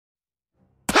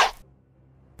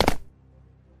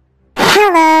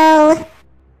Hello!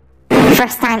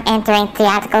 First time entering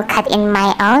Theatrical cut in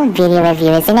my own video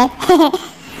review, isn't it?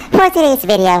 For today's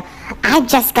video, I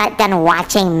just got done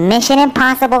watching Mission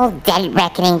Impossible Dead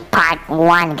Reckoning Part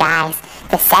 1, guys.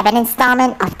 The 7th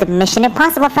installment of the Mission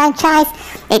Impossible franchise.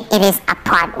 It is a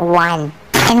Part 1.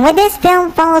 And with this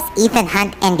film follows Ethan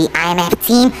Hunt and the IMF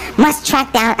team must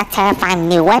track down a terrifying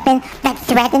new weapon that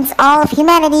threatens all of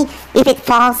humanity if it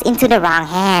falls into the wrong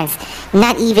hands.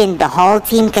 Not even the whole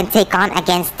team can take on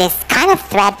against this kind of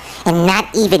threat, and not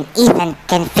even Ethan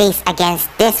can face against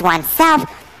this oneself,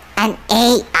 an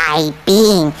AI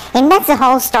being. And that's the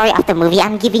whole story of the movie.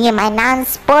 I'm giving you my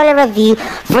non-spoiler review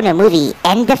for the movie,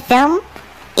 and the film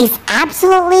is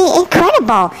absolutely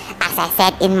incredible. As I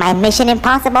said in my Mission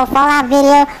Impossible Fallout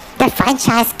video, the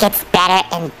franchise gets better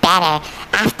and better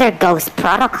after Ghost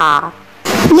Protocol.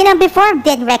 You know, before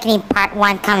Dead Reckoning Part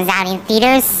 1 comes out in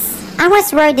theaters, I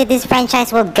was worried that this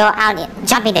franchise will go out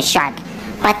jumping the shark.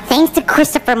 But thanks to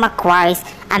Christopher McQuarrie's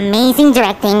amazing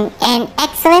directing and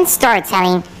excellent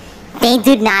storytelling, they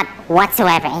did not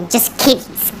whatsoever and just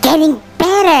keeps getting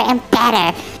better and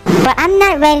better. But I'm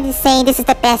not ready to say this is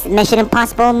the best Mission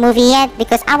Impossible movie yet,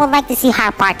 because I would like to see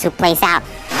how Part 2 plays out.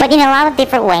 But in a lot of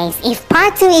different ways. If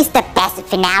Part 2 is the best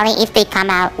finale, if they come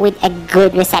out with a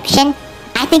good reception,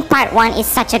 I think Part 1 is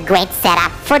such a great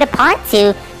setup for the Part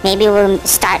 2. Maybe we'll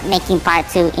start making Part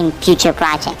 2 in future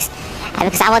projects.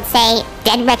 Because I would say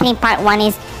Dead Reckoning Part 1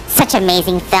 is such an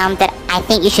amazing film that I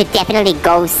think you should definitely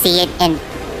go see it. And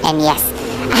yes,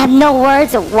 I have no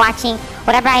words of watching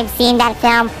whatever I've seen that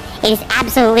film. It is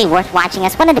absolutely worth watching.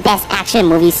 It's one of the best action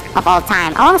movies of all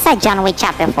time, alongside John Wick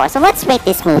Chapter 4. So let's rate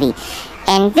this movie.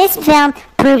 And this film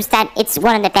proves that it's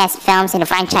one of the best films in the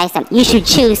franchise that you should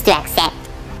choose to accept.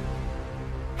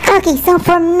 Okay, so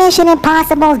for Mission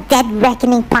Impossible Dead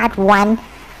Reckoning Part 1,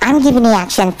 I'm giving the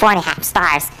action 4.5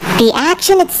 stars. The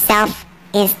action itself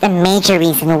is the major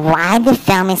reason why the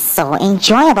film is so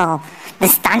enjoyable. The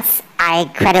stunts are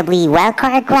incredibly well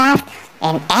choreographed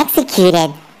and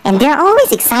executed, and they're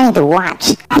always exciting to watch.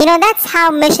 You know, that's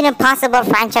how Mission Impossible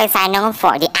franchise are known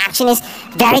for. The action is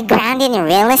very grounded and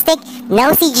realistic.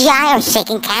 No CGI or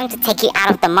shaking cam to take you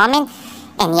out of the moment.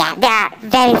 And yeah, they are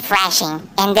very refreshing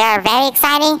and they are very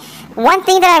exciting. One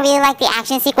thing that I really like the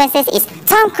action sequences is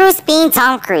Tom Cruise being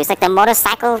Tom Cruise, like the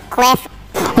motorcycle cliff.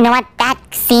 You know what, that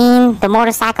scene, the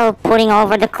motorcycle putting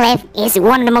over the cliff, is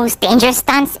one of the most dangerous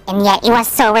stunts, and yet it was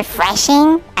so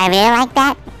refreshing. I really like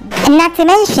that. And not to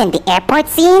mention the airport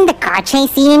scene, the car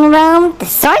chase scene in Rome, the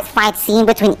sword fight scene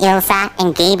between Ilsa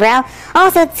and Gabriel,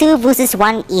 also 2 versus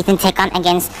 1 Ethan take on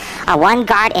against one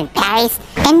guard in Paris,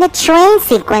 and the train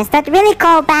sequence that really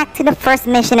called back to the first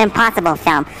Mission Impossible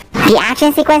film. The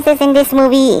action sequences in this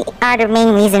movie are the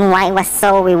main reason why it was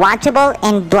so rewatchable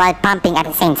and blood pumping at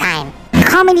the same time. The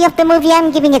comedy of the movie,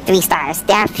 I'm giving it 3 stars.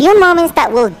 There are a few moments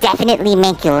that will definitely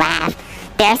make you laugh.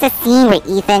 There's a scene where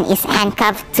Ethan is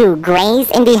handcuffed to Grace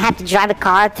and they have to drive a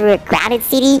car through a crowded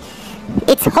city.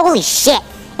 It's holy shit.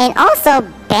 And also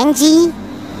Benji,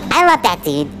 I love that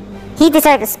dude. He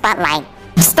deserves a spotlight.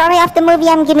 The story of the movie,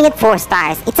 I'm giving it 4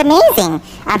 stars. It's amazing.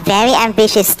 A very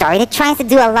ambitious story that tries to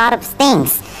do a lot of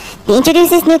things. It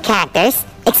introduces new characters,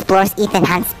 explores Ethan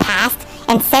Hunt's past,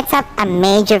 and sets up a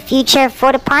major future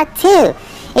for the Part 2.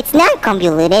 It's not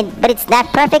convoluted, but it's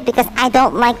not perfect because I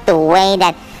don't like the way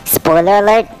that, spoiler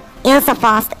alert, Ilsa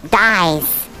Faust dies.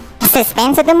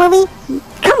 Suspense of the movie?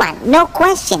 Come on, no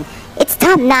question. It's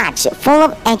top-notch, full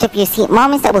of edge-of-your-seat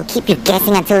moments that will keep you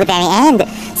guessing until the very end.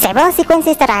 Several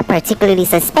sequences that are particularly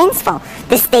suspenseful.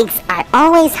 The stakes are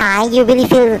always high. You really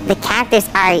feel the characters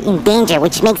are in danger,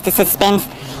 which makes the suspense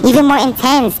even more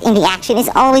intense, and the action is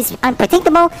always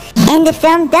unpredictable, and the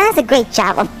film does a great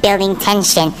job of building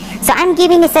tension. So I'm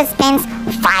giving the suspense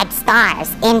 5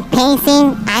 stars. In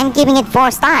pacing, I'm giving it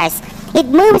 4 stars. It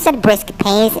moves at a brisk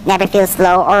pace, it never feels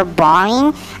slow or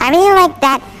boring. I really like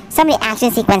that some of the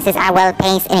action sequences are well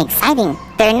paced and exciting.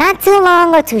 They're not too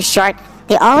long or too short.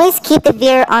 They always keep the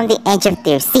viewer on the edge of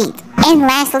their seat. And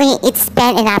lastly, it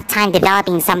spent enough time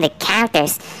developing some of the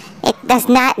characters. It does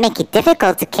not make it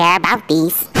difficult to care about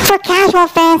these. For casual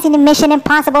fans in the Mission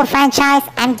Impossible franchise,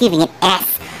 I'm giving it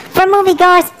S. For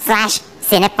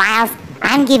moviegoers/cinephiles,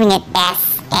 I'm giving it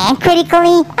S. And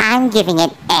critically, I'm giving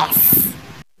it S.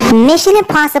 Mission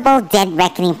Impossible Dead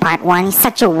Reckoning Part 1 is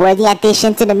such a worthy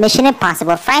addition to the Mission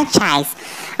Impossible franchise.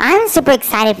 I'm super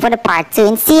excited for the Part 2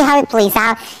 and see how it plays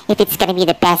out. If it's gonna be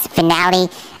the best finale,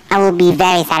 I will be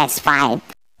very satisfied.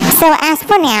 So as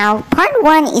for now, Part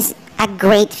 1 is a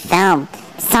great film.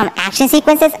 Some action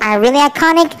sequences are really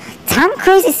iconic. Tom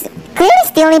Cruise is clearly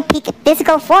still in peak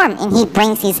physical form, and he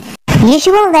brings his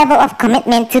usual level of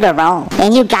commitment to the role.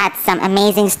 And you got some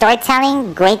amazing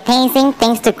storytelling, great pacing,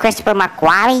 thanks to Christopher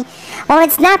McQuarrie. Well,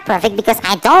 it's not perfect because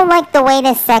I don't like the way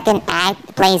the second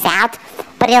act plays out,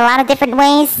 but in a lot of different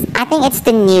ways, I think it's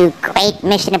the new great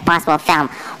Mission Impossible film.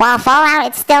 While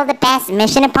Fallout is still the best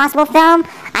Mission Impossible film,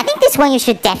 I think this one you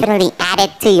should definitely add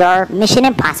it to your Mission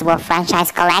Impossible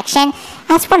franchise collection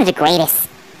as one of the greatest.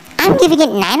 I'm giving it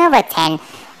 9 over 10.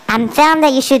 A film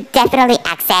that you should definitely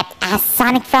accept as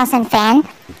Sonic Frozen fan,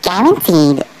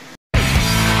 guaranteed.